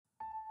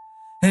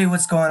Hey,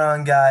 what's going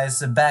on,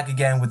 guys? Back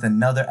again with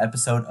another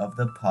episode of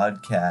the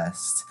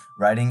podcast,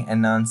 Writing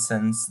and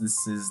Nonsense.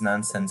 This is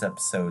Nonsense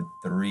episode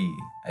 3,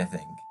 I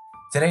think.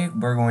 Today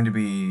we're going to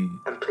be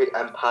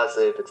I'm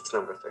positive it's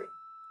number 3.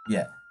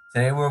 yeah.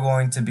 Today we're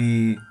going to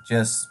be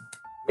just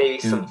Maybe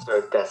some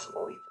sort of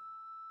decimal even.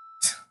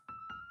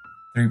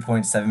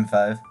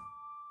 3.75.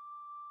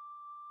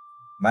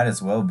 Might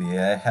as well be.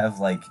 I have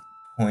like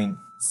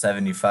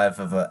 0.75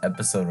 of an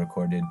episode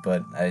recorded,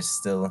 but I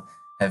still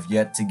have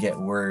yet to get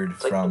word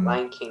It's like from the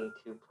Lion King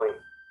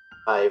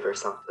 2.5 or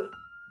something.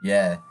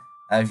 Yeah,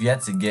 I've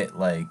yet to get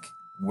like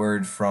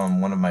word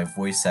from one of my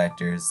voice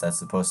actors that's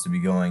supposed to be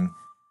going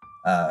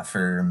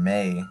for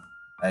May.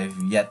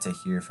 I've yet to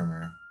hear from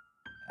her.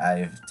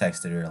 I've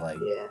texted her like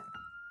Yeah.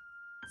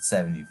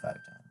 75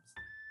 times.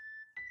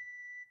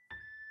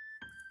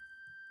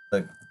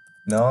 Look,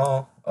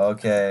 no,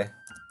 okay,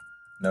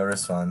 no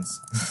response.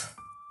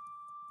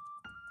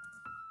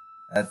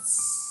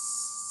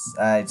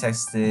 I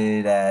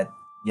texted at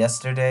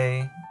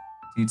yesterday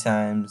 2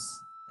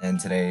 times and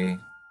today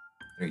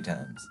 3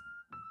 times.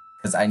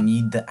 Cause I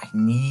need the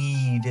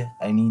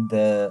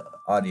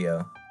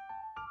audio.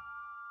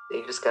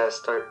 You just gotta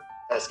start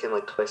asking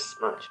like twice as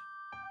much.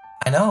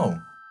 I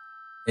know.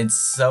 It's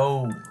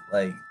so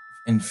like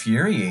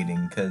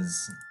infuriating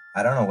because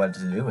I don't know what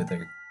to do with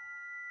her.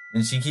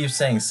 And she keeps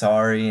saying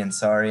sorry and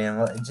sorry and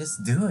well,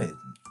 just do it.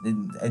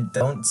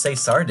 Don't say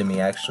sorry to me.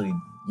 Actually,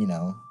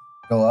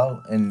 go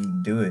out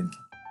and do it.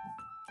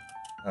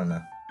 I don't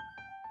know.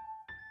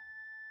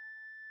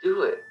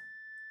 Do it.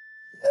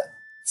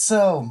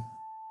 So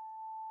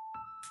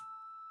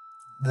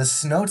the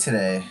snow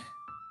today,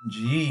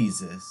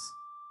 Jesus,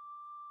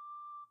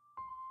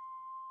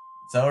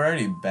 it's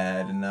already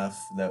bad enough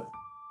that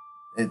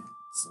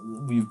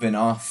we've been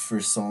off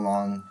for so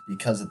long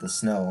because of the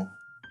snow.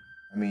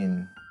 I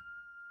mean,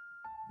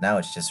 now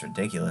it's just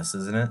ridiculous,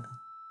 isn't it?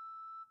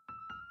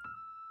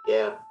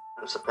 Yeah.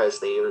 I'm surprised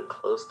they even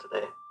closed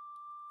today.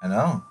 I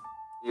know.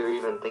 You're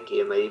even thinking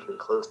it might even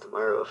close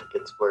tomorrow if it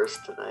gets worse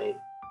tonight.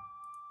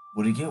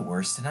 Would it get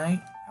worse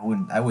tonight?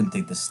 I wouldn't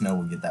think the snow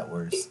would get that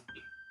worse.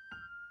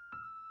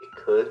 It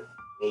could,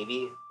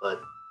 maybe,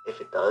 but if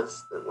it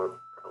does, then we're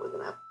probably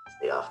gonna have to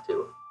stay off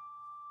too.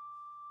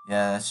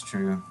 Yeah, that's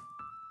true.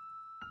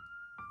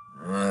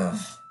 Ugh.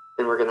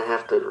 Then we're gonna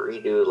have to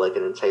redo like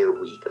an entire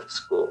week of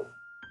school.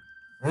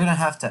 We're gonna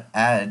have to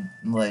add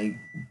like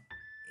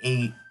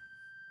 8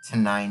 to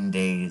 9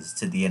 days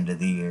to the end of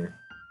the year.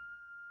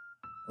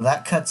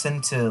 That cuts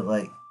into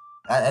like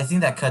I think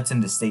that cuts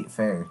into state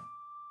fair.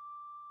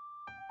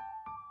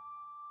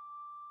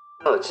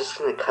 No, it's just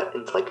gonna cut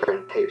into like our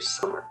entire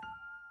summer.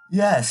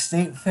 Yeah,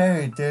 state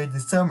fair during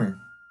the summer.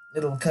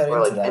 It'll cut Or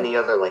into like that. any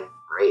other like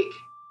break.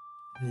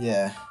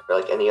 Yeah. Or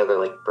like any other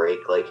like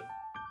break, like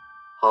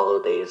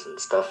holidays and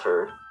stuff,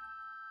 or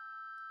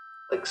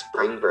like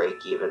spring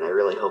break even. I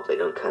really hope they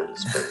don't cut in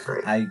spring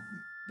break.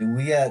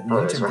 We got winter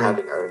Otherwise we're break.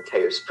 having our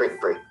entire spring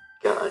break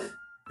gone.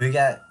 We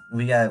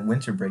got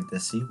winter break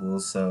this sequel,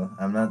 so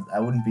I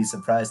wouldn't be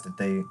surprised if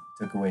they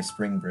took away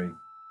spring break.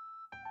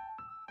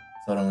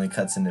 So it only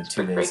cuts into 2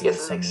 Spring days break of the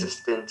isn't summer.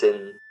 existent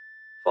in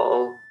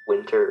fall,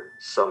 winter,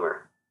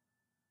 summer.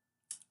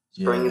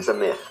 Spring is a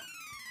myth.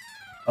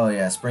 Oh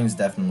yeah, spring's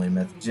definitely a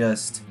myth.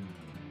 Just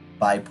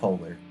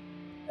bipolar.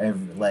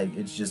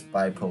 It's just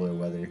bipolar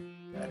weather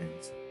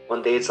patterns.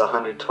 One day it's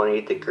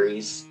 120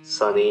 degrees,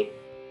 sunny,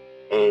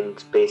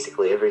 and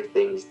basically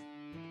everything's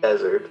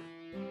desert.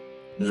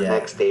 The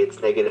next day it's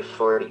negative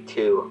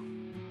 42.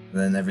 And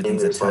then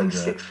everything's and a tundra.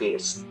 like 6 feet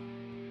of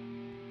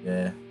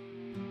Yeah.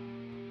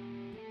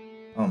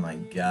 Oh my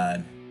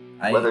god.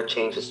 Weather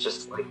changes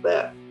just like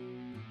that.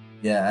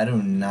 Yeah, I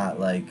do not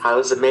like... How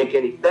does it make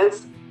any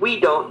sense? We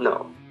don't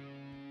know.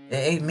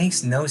 It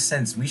makes no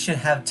sense. We should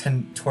have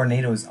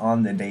tornadoes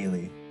on the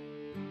daily.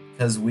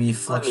 Because we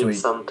fluctuate... I mean,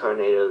 some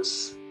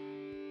tornadoes...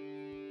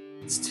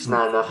 It's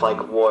not enough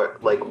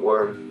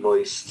warm,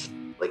 moist,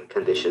 like,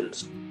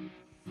 conditions.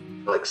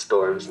 Like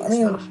storms and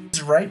stuff.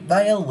 It's right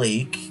by a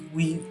lake.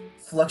 We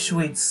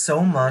fluctuate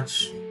so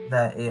much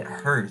that it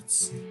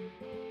hurts.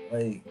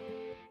 Like...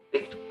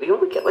 We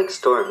only get, like,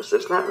 storms.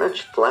 There's not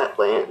much flat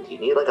land. You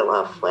need, like, a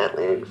lot of flat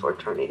land for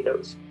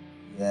tornadoes.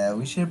 Yeah,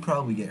 we should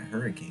probably get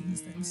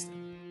hurricanes instead.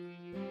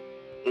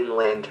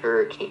 Inland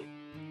hurricane.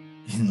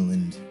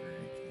 Inland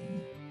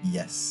hurricane.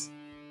 Yes.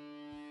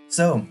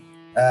 So,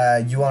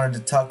 you wanted to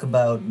talk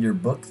about your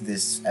book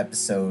this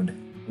episode.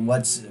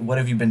 What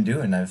have you been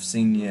doing? I've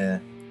seen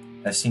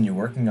you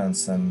working on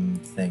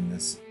some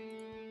things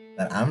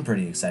that I'm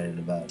pretty excited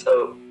about.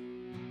 So,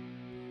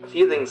 a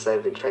few things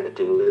I've been trying to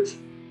do is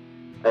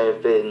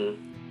I've been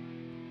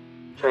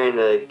trying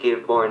to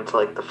get more into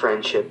like the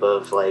friendship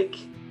of like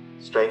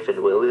Strife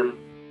and William,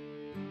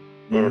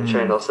 and I'm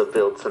trying to also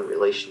build some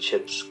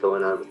relationships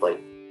going on with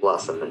like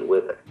Blossom and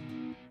Wither.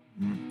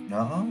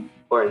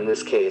 Or in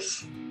this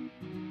case,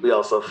 we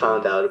also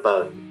found out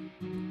about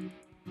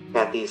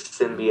Kathy's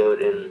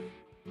symbiote and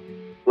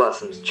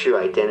Blossom's true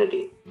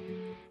identity.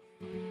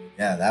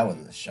 Yeah, that was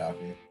a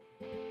shocker.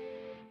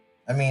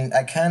 I mean,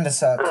 I kind of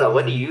saw it I don't know,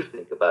 what do you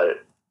think about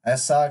it?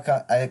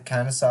 I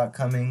kind of saw it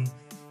coming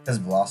because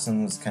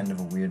Blossom was kind of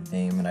a weird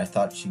name, and I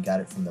thought she got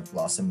it from the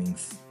blossoming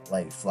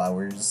like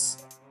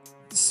flowers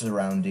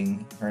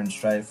surrounding her and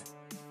Strife.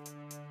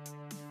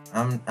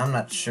 I'm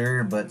not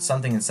sure, but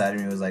something inside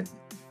of me was like,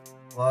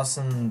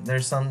 Blossom.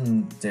 There's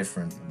something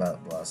different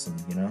about Blossom,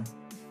 you know.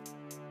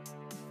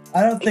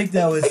 I don't think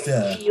that was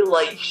I feel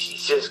like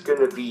she's just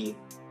gonna be.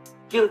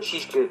 I feel like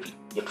she's gonna be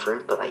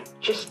different, but I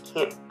just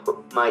can't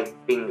put my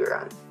finger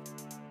on it.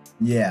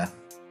 Yeah,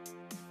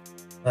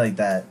 like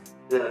that.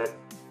 Then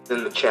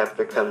the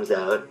chapter comes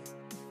out,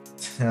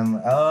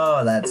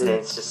 Oh, that's and then it.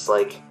 it's just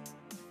like,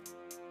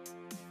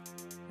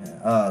 Yeah.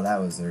 Oh, that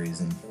was the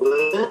reason.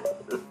 what?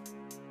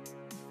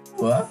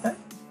 What?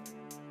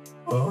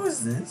 What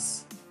was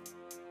this?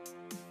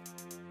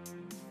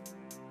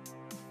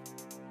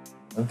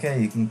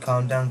 Okay, you can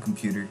calm down,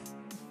 computer.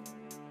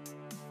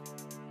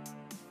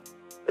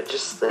 But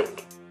just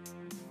think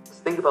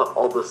about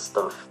all the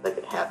stuff that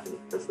could happen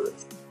because of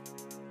this.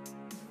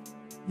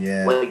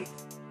 Yeah. Like,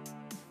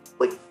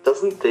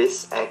 doesn't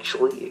this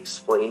actually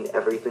explain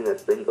everything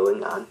that's been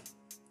going on?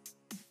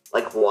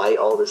 Like, why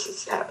all this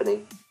is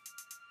happening?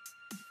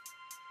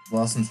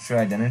 Blossom's true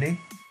identity?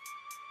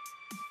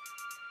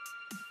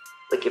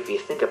 Like, if you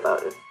think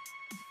about it,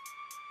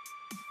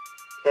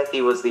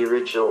 Kathy was the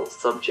original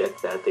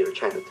subject that they were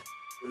trying to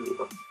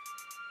tell.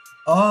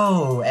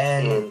 Oh,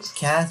 and And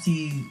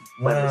Kathy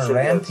when went the on a symbiotes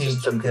rampage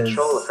just took because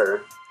control of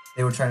her,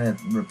 they were trying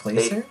to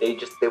replace her?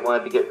 they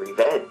wanted to get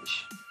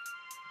revenge.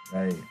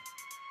 Right.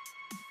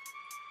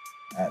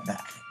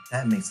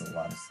 That makes a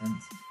lot of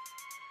sense.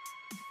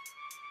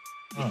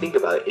 If you think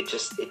about it,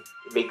 it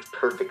makes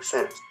perfect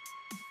sense.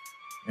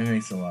 It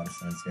makes a lot of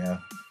sense, yeah.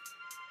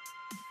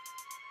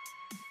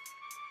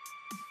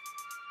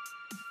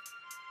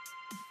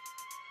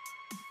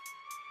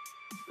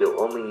 We'll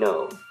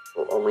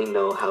only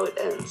know how it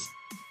ends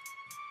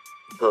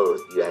until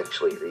you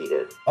actually read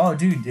it. Oh,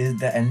 dude, is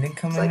the ending It's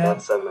coming like up?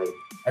 that's on my.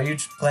 Are you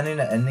planning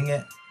to ending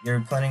it? You're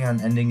planning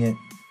on ending it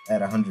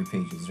at 100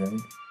 pages, right?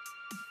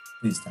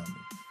 Please tell me.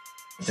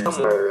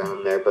 Somewhere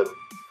around there, but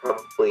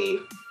probably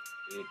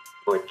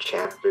more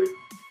chapters.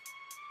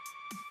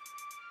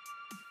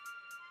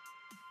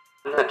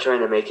 I'm not trying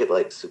to make it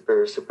like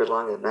super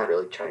long. I'm not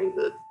really trying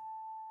to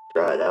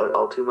draw it out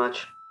all too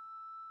much.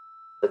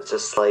 It's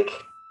just like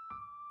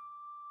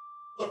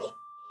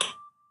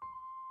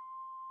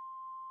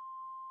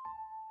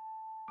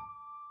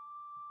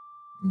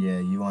Yeah,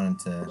 you wanted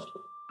to.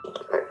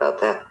 sorry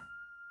about that.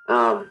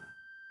 Sorry.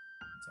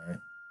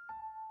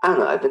 I don't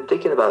know. I've been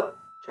thinking about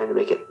trying to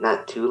make it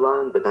not too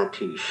long, but not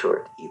too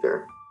short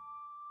either.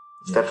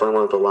 It's Yeah. definitely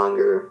one of the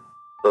longer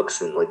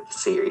books in like the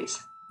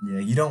series. Yeah,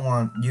 you don't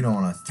want a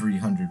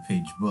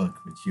 300-page book,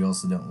 but you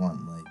also don't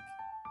want like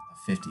a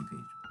 50-page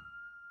book.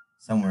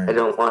 Somewhere. I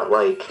don't want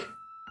like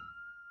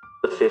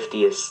the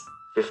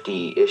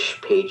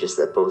 50-ish pages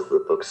that both of the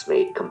books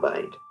made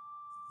combined.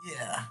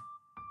 Yeah.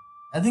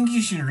 I think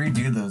you should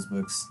redo those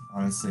books,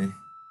 honestly.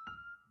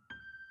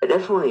 I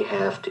definitely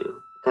have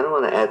to. I kind of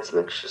want to add some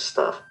extra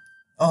stuff.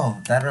 Oh,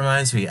 that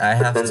reminds me. I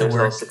But have then to there's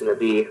work. also going to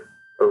be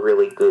a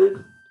really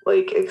good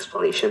like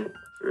explanation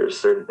for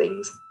certain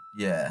things.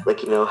 Yeah.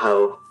 Like, you know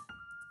how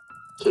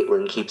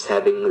Caitlin keeps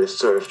having this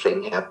sort of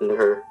thing happen to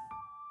her,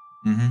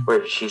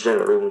 where she's in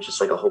a room with just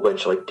like a whole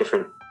bunch of like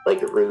different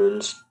like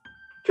runes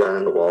drawn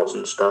on the walls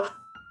and stuff.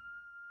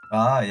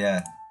 Ah,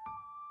 yeah.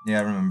 Yeah,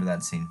 I remember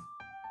that scene.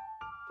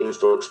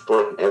 Things will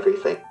explain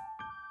everything.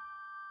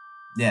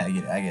 Yeah, I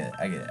get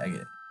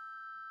it.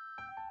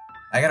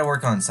 I gotta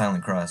work on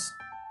Silent Cross.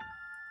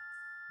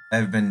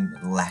 I've been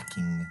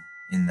lacking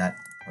in that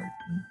part.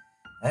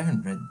 I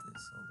haven't read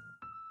this.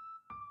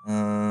 Hold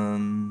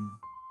on.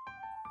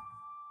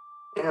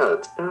 Yeah,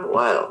 it's been a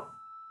while.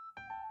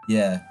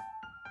 Yeah.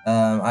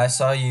 I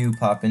saw you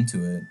pop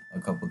into it a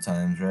couple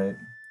times, right?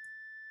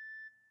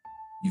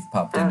 You've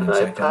popped I in don't and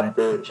know, I checked out it? popped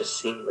in and just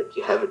seen like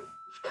you've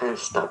kind of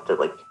stopped at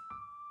like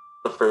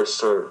the first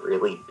sort of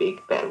really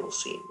big battle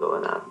scene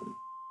going on.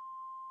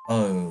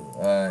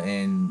 Oh,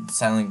 in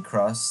Silent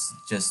Cross,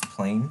 just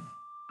plain?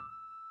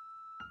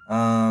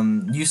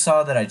 You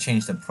saw that I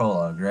changed the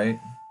prologue, right?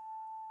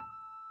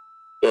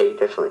 Yeah, you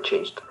definitely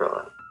changed the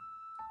prologue.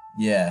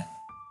 Yeah.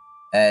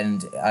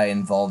 And I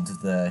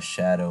involved the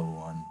shadow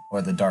one,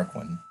 or the dark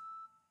one.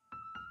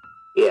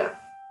 Yeah.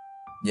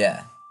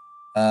 Yeah.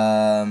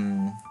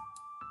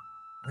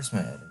 Where's my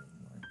editing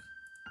mark?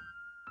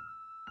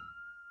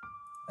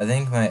 I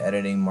think my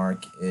editing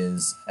mark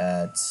is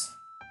at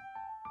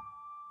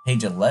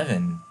page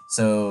 11.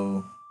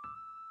 So,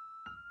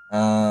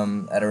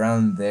 at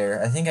around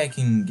there, I think I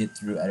can get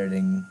through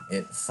editing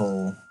it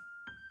full.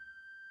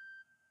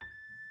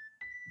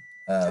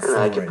 I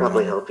could right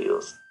probably now. help you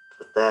with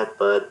that,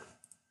 but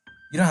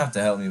You don't have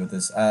to help me with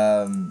this.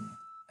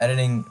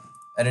 Editing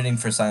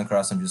for Silent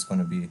Cross, I'm just going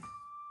to be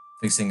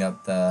fixing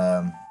up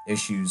the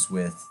issues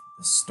with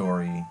the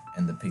story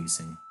and the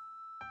pacing.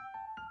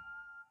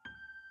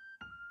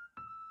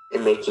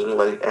 and making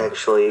like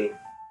actually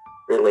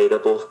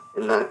relatable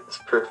and not this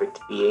perfect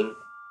being.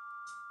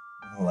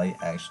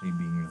 Like actually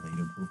being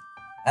relatable.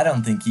 I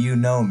don't think you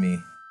know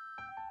me.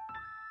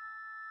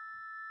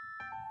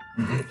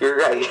 You're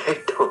right,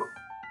 I don't.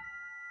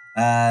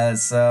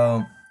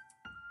 So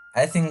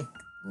I think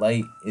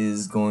Light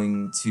is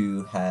going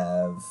to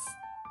have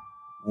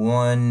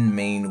one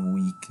main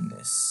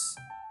weakness.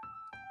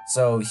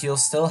 So he'll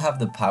still have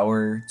the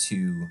power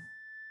to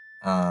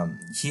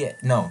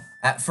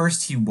at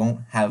first he won't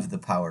have the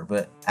power,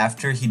 but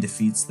after he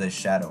defeats the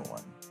Shadow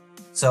One.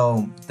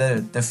 So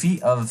the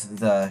defeat of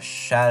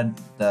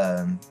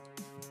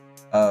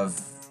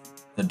of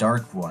the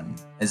Dark One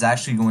is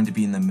actually going to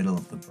be in the middle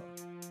of the book.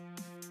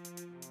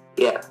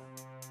 Yeah.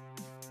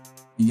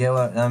 You get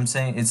what I'm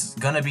saying? It's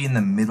gonna be in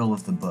the middle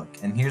of the book,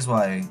 and here's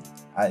why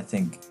I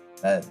think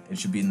that it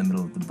should be in the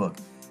middle of the book.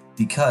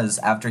 Because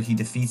after he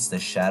defeats the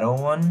Shadow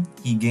One,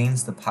 he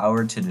gains the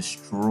power to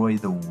destroy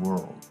the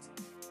world.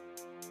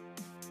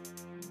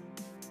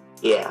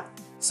 Yeah.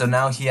 So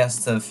now he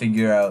has to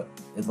figure out,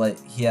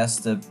 he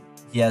has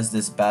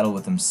this battle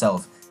with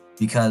himself,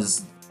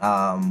 because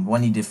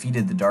when he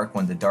defeated the Dark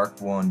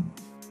One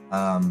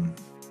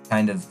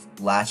kind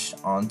of latched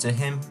onto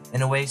him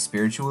in a way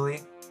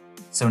spiritually.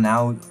 So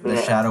now the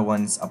Shadow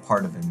One's a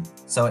part of him.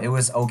 So it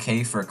was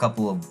okay for a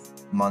couple of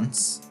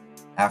months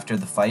after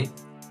the fight,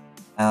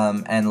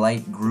 and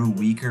Light grew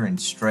weaker in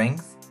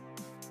strength,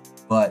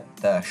 but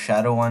the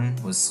Shadow One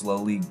was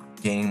slowly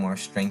gaining more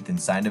strength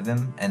inside of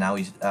him, and now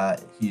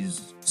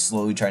he's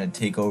slowly trying to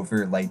take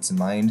over Light's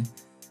mind.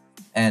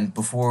 And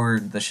before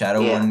the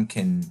Shadow One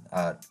can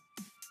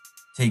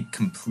take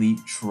complete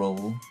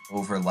control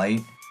over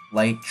Light,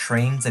 Light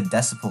trains a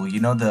Decibel. You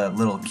know the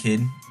little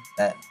kid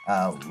that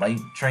Light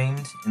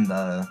trained in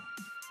the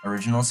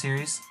original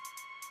series?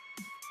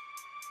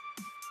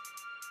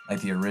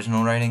 Like the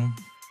original writing?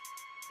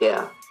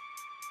 Yeah.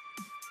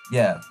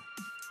 Yeah.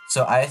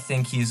 So I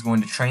think he's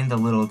going to train the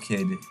little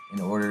kid in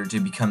order to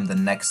become the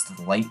next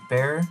Light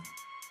Bearer.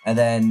 And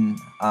then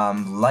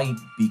Light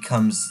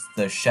becomes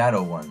the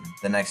Shadow One,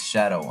 the next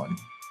Shadow One.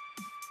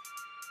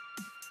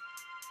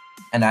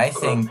 And I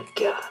think Oh my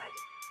God.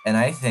 And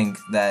I think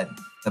that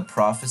the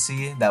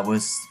prophecy that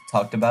was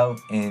talked about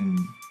in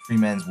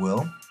Freeman's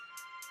Will,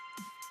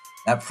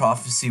 that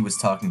prophecy was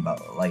talking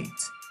about Light.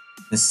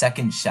 The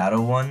second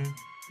Shadow One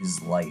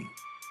is Light.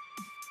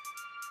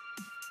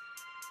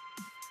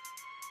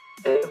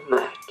 Oh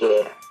my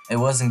God. It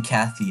wasn't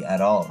Kathy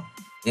at all.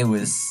 It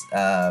was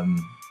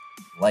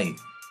Light.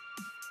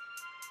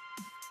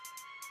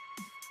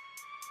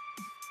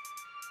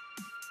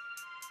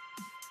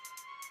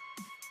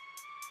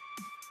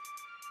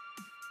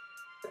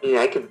 I mean,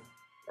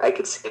 I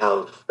could see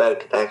how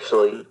that could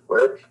actually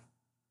work,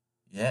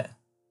 Yeah.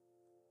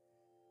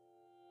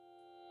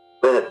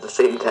 but at the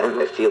same time,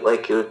 I feel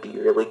like it would be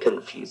really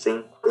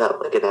confusing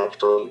without like an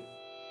actual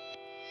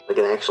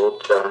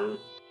drawn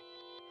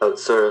out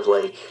sort of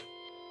like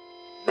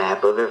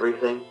map of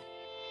everything.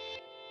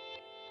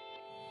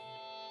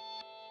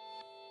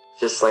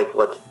 Just like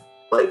what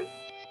like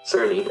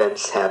certain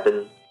events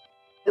happen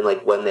and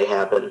like when they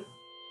happen,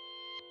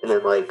 and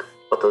then like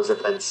what those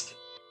events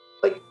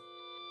like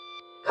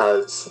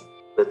cause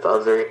with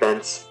other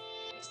events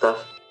and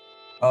stuff.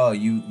 Oh,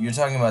 you're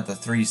talking about the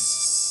three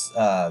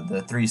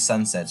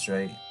sunsets,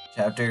 right?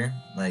 Chapter?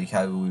 Like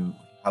how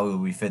would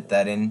we fit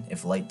that in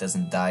if Light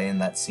doesn't die in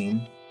that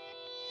scene?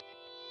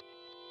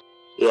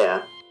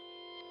 Yeah.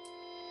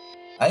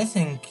 I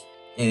think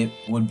it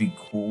would be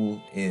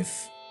cool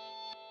if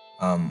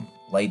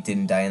Light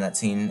didn't die in that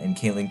scene and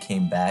Caitlyn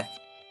came back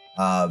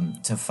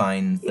to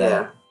find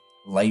that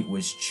Light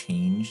was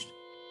changed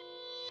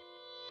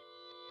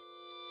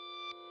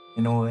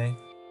in a way.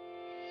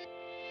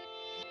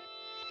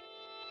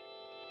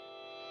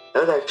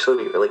 That would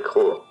actually be really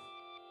cool.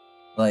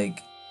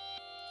 Like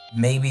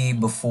maybe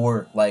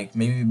before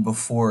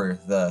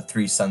the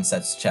Three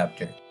Sunsets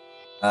chapter.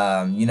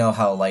 You know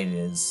how Light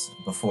is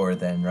before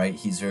then, right?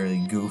 He's very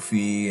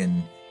goofy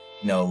and,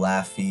 you know,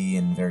 laughy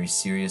and very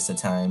serious at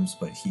times,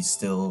 but he's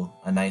still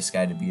a nice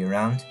guy to be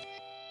around.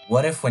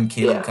 What if when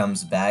Caitlyn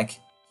comes back,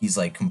 he's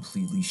like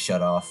completely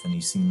shut off and he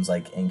seems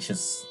like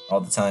anxious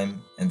all the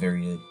time and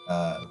very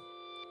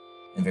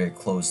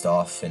closed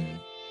off and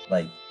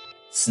like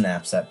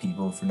snaps at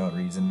people for no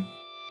reason?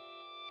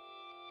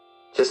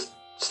 Just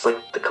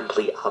like the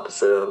complete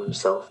opposite of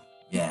himself.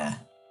 Yeah.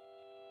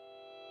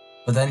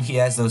 But then he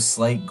has those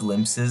slight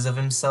glimpses of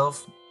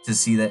himself to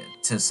see that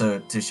to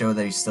show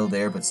that he's still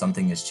there, but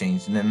something has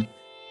changed in him.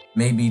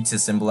 Maybe to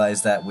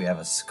symbolize that we have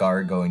a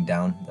scar going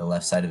down the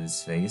left side of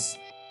his face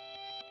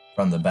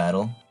from the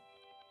battle.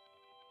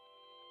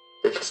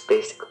 They just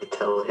basically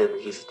tell him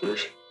he's a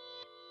douche.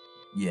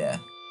 Yeah.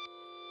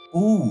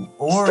 Ooh,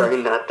 or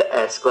starting not to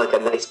ask like a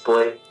nice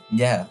boy.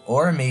 Yeah,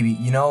 or maybe,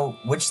 you know,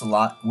 which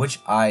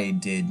eye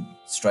did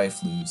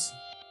Strife lose?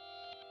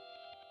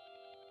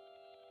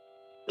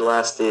 The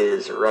last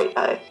is right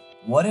eye.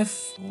 What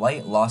if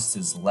Light lost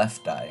his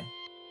left eye?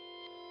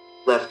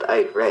 Left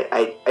eye, right.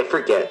 I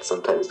forget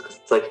sometimes because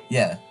it's like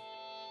Yeah.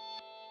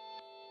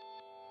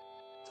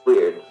 It's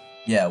weird.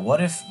 Yeah. What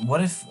if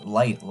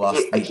Light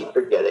lost? I keep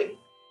forgetting.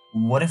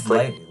 What if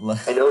Light?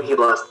 I know he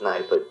lost an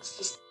eye, but it's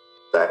just.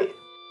 Sorry.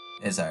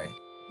 Sorry.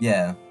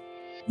 Yeah.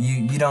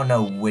 You don't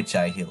know which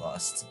eye he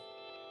lost.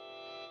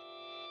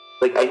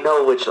 Like, I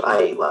know which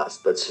eye he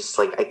lost, but it's just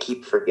like I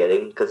keep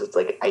forgetting because it's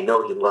like I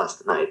know he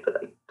lost an eye, but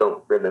I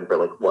don't remember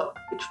like what.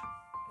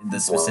 The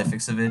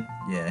specifics of it?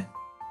 Yeah.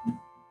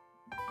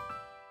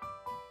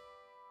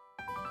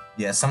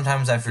 Yeah,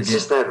 sometimes I forget. It's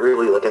just not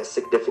really like a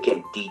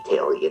significant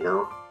detail, you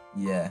know?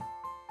 Yeah.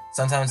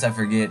 Sometimes I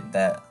forget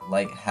that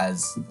Light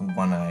has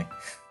one eye.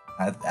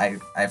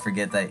 I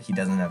forget that he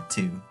doesn't have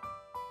two.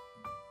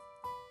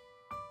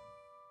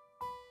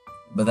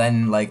 But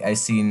then, like, I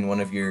see in one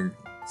of your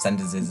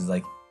sentences is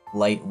like,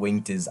 Light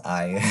winked his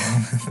eye.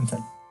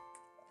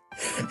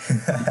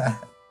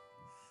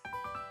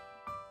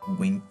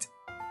 Winked.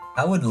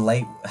 How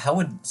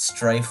would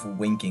Strife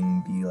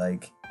winking be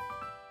like?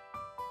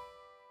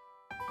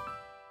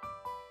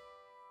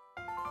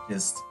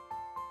 Just,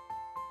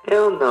 I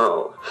don't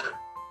know.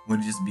 would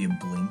it just be a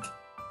blink?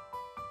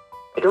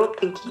 I don't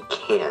think he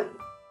can.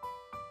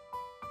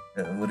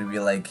 Would it be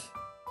like,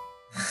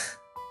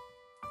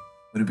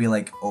 would it be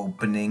like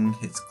opening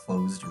his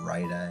closed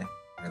right eye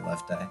or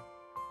left eye?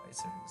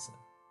 Vice versa.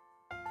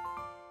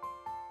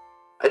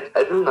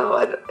 I don't know.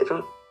 I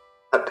don't.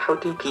 How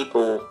do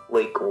people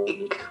like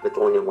wink with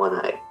only one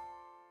eye?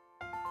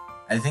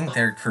 I think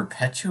they're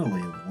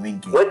perpetually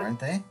winking, What? aren't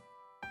they?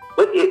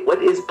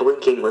 What is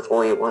blinking with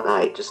only one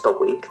eye? Just a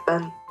wink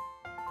then?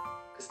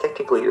 Because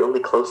technically you're only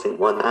closing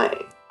one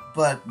eye.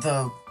 But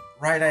the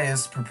right eye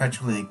is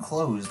perpetually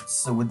closed,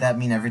 so would that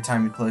mean every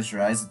time you close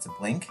your eyes it's a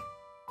blink?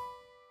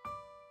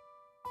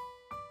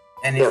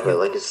 And if Yeah, but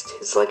like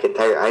his like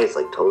entire eye is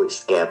like totally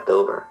scabbed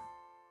over.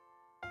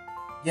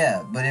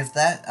 yeah, but if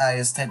that eye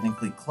is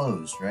technically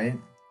closed, right?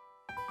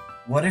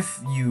 What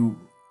if you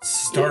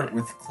start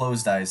with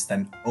closed eyes,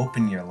 then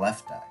open your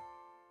left eye?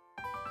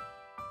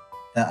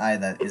 The eye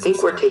that I is.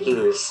 think we're taking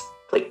this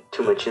like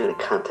too much into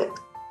context.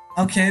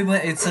 Okay,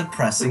 but it's a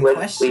pressing We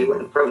question.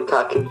 went from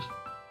talking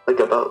like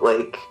about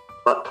like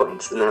plot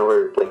points, and now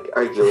we're like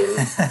arguing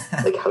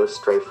like how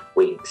Strife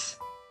winks.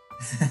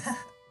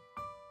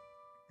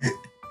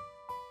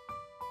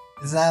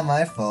 It's not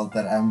my fault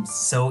that I'm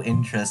so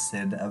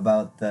interested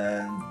about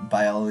the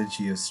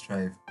biology of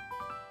Strife.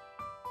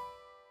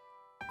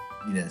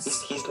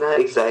 Yes. He's not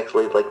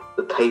exactly like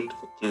the type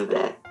to do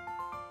that.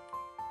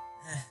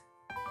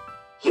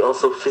 He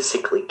also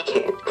physically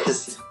can't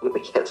because he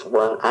only has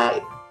one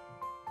eye.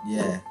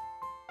 Yeah.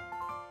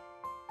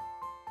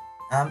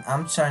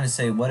 I'm trying to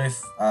say, what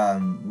if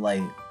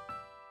Light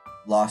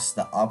lost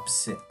the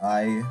opposite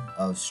eye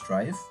of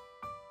Strife?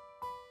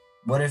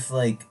 What if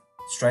like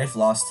Strife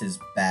lost his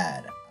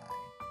bad eye,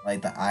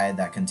 like the eye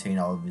that contained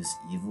all of his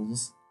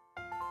evils,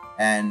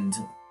 and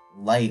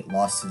Light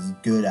lost his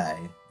good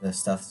eye, the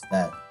stuff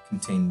that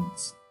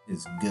contains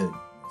his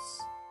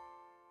goodness.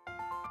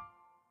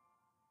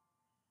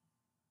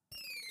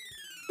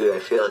 Dude, I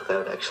feel like that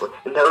would actually,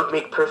 and that would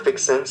make perfect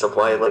sense of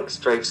why like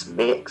Strife's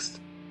mixed.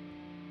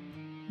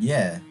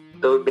 Yeah.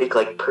 That would make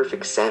like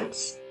perfect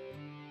sense.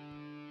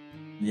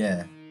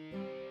 Yeah.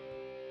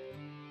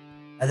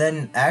 And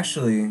then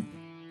actually,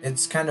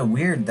 it's kind of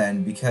weird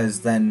then, because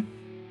then,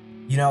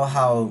 you know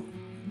how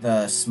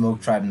the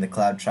Smoke Tribe and the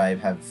Cloud Tribe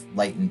have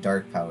light and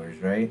dark powers,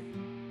 right?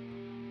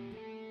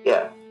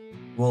 Yeah.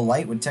 Well,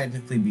 Light would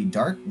technically be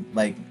dark,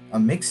 like a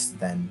mix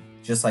then,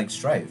 just like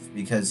Strife,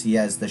 because he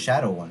has the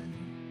Shadow one in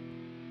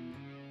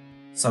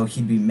him. So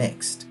he'd be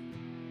mixed.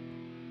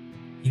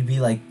 He'd be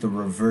like the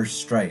reverse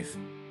Strife.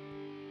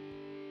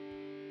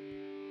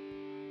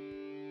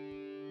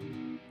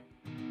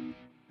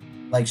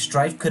 Like,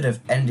 Strife could have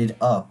ended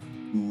up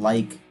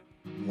like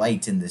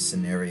Light in this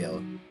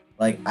scenario.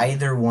 Like,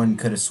 either one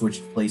could have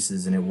switched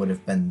places and it would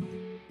have been,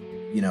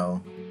 you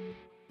know,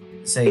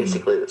 same.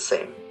 Basically the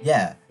same.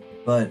 Yeah,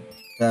 but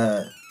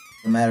the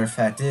matter of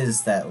fact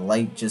is that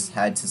Light just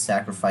had to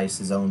sacrifice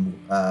his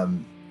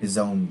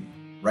own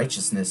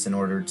righteousness in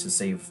order to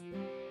save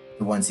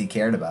the ones he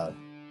cared about.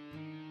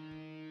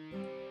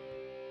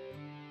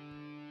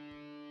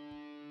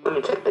 I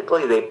mean,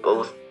 technically they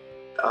both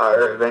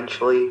are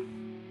eventually,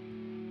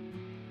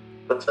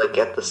 but like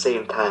at the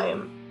same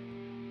time.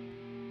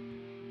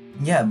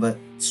 Yeah, but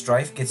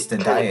Strife gets to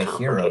It's die kinda a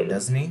hero, complicated.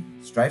 doesn't he?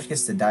 Strife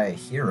gets to die a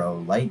hero.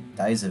 Light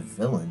dies a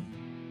villain.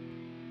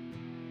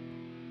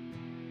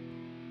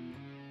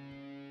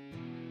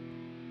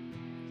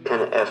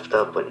 Kind of effed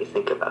up when you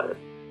think about it.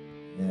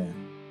 Yeah.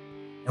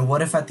 And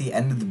what if at the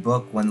end of the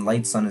book, when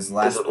Light's on his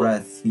last Visible.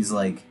 breath, he's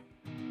like,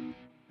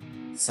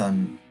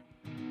 "Son,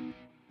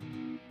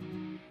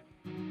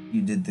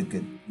 you did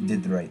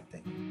the right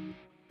thing.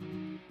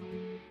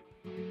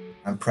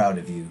 I'm proud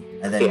of you."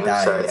 And then Yeah, I'm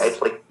dies. sorry. I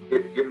like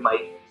your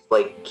mic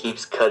like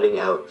keeps cutting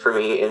out for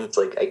me, and it's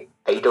like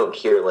I don't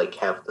hear like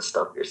half the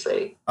stuff you're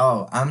saying.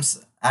 Oh,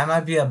 I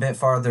might be a bit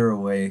farther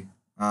away.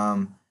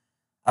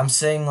 I'm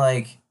saying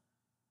like,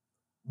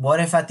 what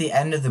if at the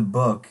end of the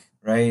book,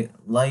 right?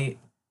 Light,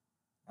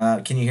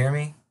 can you hear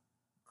me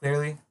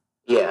clearly?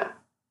 Yeah.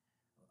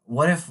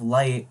 What if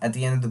Light at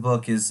the end of the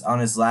book is on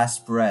his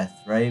last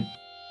breath, right?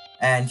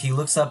 And he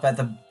looks up at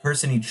the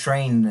person he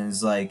trained and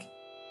is like,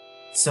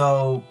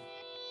 So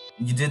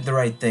you did the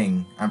right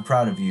thing. I'm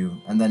proud of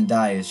you. And then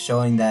dies,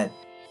 showing that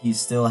he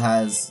still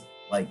has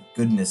like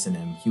goodness in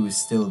him. He was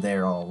still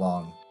there all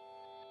along.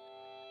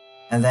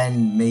 And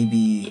then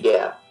maybe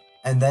Yeah.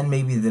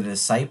 the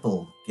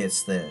disciple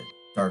gets the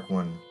Dark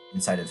One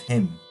inside of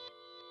him.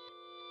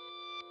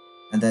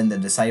 And then the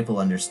disciple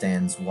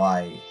understands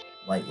why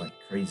Light went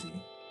crazy.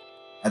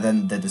 And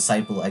then the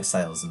disciple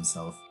exiles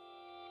himself.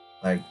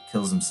 Like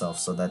kills himself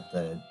so that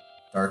the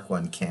Dark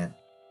One can't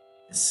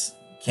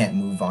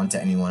move on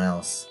to anyone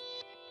else.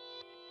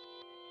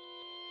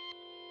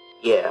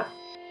 Yeah.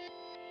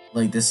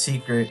 Like the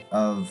secret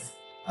of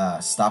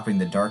stopping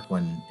the Dark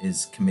One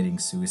is committing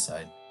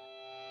suicide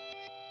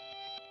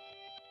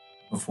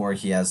before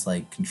he has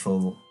like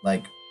control,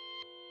 like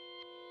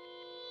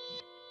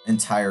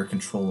entire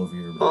control over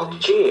your body. Well,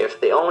 gee,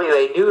 if they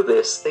knew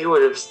this, they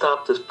would have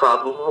stopped this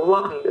problem a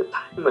long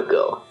time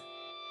ago.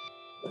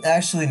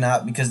 Actually,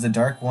 not, because the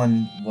Dark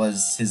One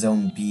was his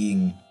own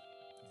being,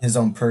 his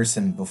own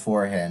person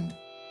beforehand.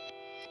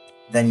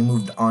 Then he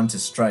moved on to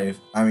Strife.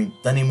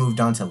 Then he moved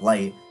on to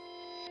Light.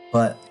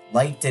 But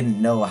Light didn't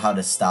know how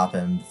to stop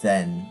him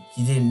then.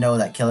 He didn't know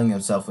that killing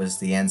himself was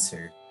the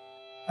answer.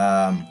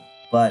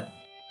 But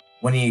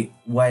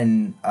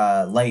when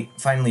Light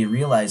finally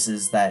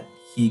realizes that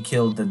he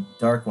killed the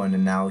Dark One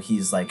and now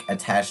he's like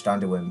attached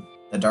onto him,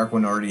 the Dark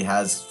One already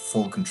has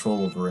full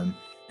control over him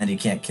and he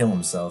can't kill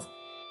himself.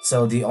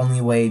 So the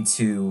only way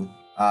to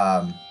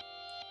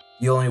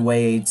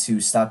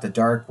stop the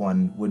Dark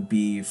One would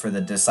be for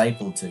the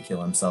disciple to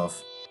kill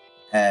himself.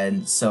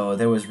 And so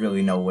there was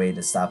really no way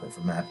to stop it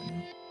from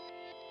happening.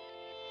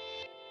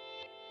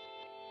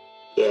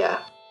 Yeah.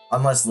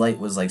 Unless Light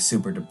was like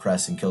super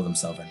depressed and killed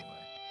himself anyway.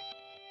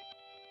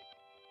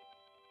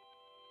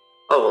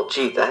 Oh, well,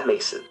 gee, that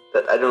makes it...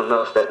 I don't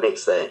know if that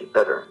makes that any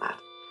better or not.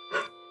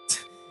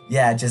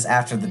 Yeah, just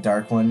after the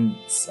Dark One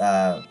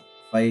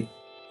fight,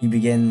 he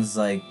begins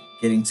like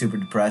getting super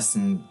depressed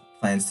and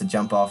plans to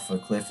jump off a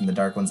cliff, and the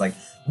Dark One's like,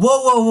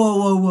 whoa, whoa, whoa,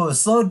 whoa, whoa,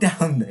 slow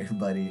down there,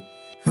 buddy.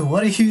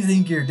 What do you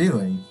think you're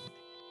doing?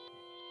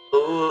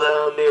 Hold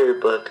on there,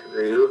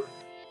 Buckaroo.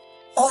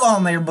 Hold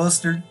on there,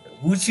 Buster.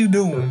 What you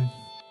doing?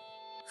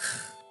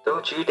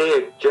 Don't you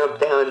dare jump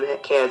down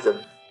that chasm.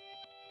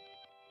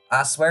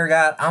 I swear to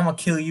God, I'm gonna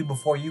kill you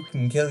before you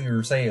can kill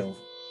yourself.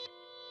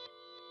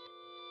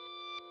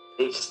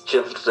 He just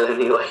jumped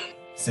anyway.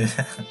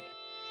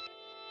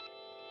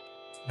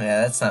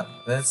 Yeah,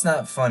 that's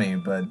not funny,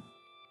 but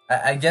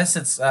I guess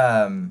it's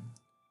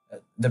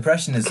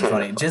depression isn't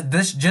funny.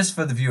 Just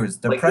for the viewers,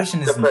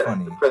 depression isn't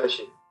funny.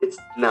 Depression, it's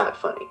not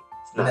funny.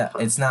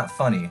 It's not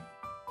funny.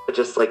 But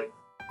just like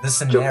the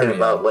scenario joking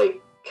about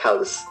like how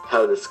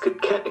this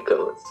could kind of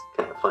go, it's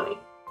kind of funny.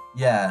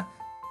 Yeah,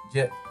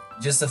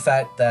 just the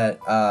fact that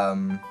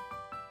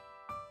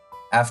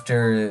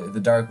after the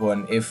Dark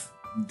One, if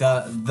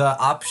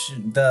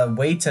the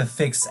way to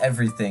fix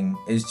everything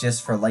is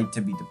just for Light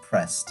to be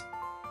depressed,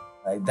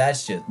 like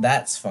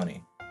that's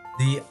funny.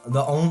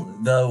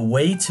 The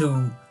way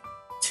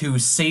to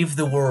save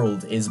the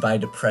world is by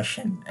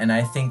depression, and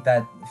I think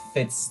that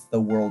fits the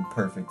world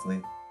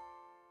perfectly.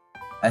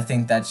 I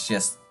think that's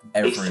just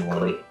everyone.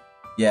 Basically.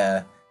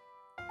 Yeah.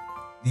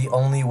 The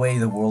only way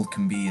the world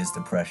can be is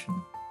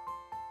depression.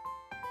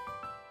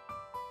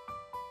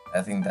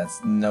 I think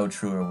that's no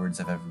truer words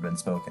have ever been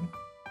spoken.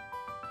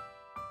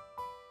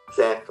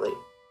 Exactly.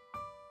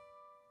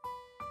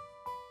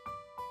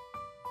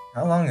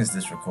 How long has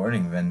this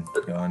recording been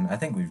going? I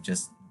think we've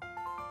just...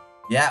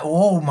 Yeah,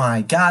 oh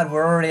my God,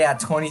 we're already at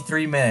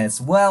 23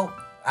 minutes. Well,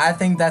 I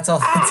think that's all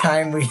the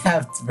time we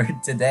have for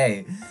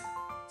today.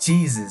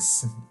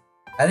 Jesus.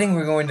 I think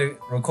we're going to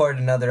record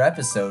another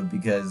episode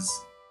because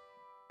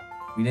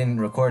we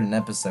didn't record an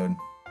episode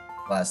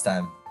last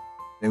time,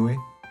 did we?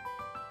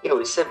 Yeah,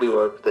 we said we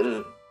were, but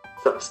then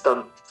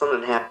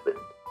something happened.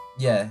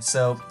 Yeah,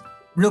 so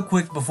real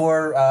quick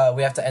before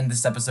we have to end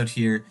this episode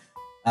here,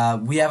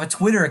 we have a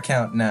Twitter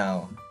account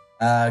now.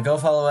 Go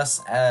follow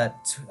us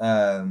at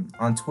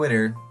on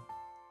Twitter,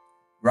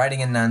 Writing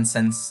in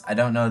Nonsense. I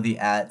don't know the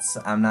 @s.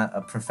 I'm not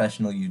a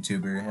professional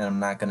YouTuber, and I'm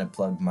not gonna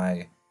plug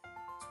my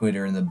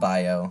Twitter in the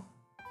bio.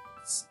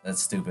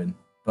 That's stupid.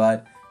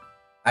 But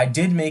I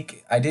did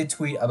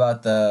tweet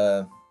about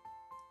the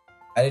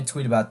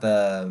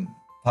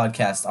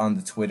podcast on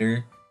the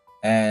Twitter,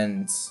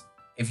 and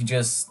if you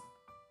just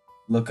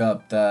look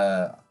up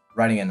the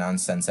Writing in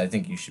Nonsense, I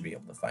think you should be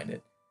able to find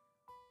it.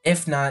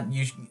 If not,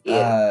 you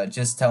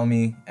just tell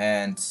me,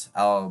 and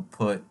I'll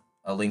put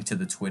a link to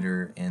the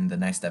Twitter in the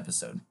next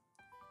episode.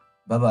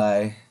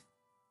 Bye-bye.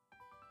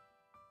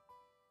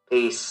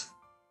 Peace.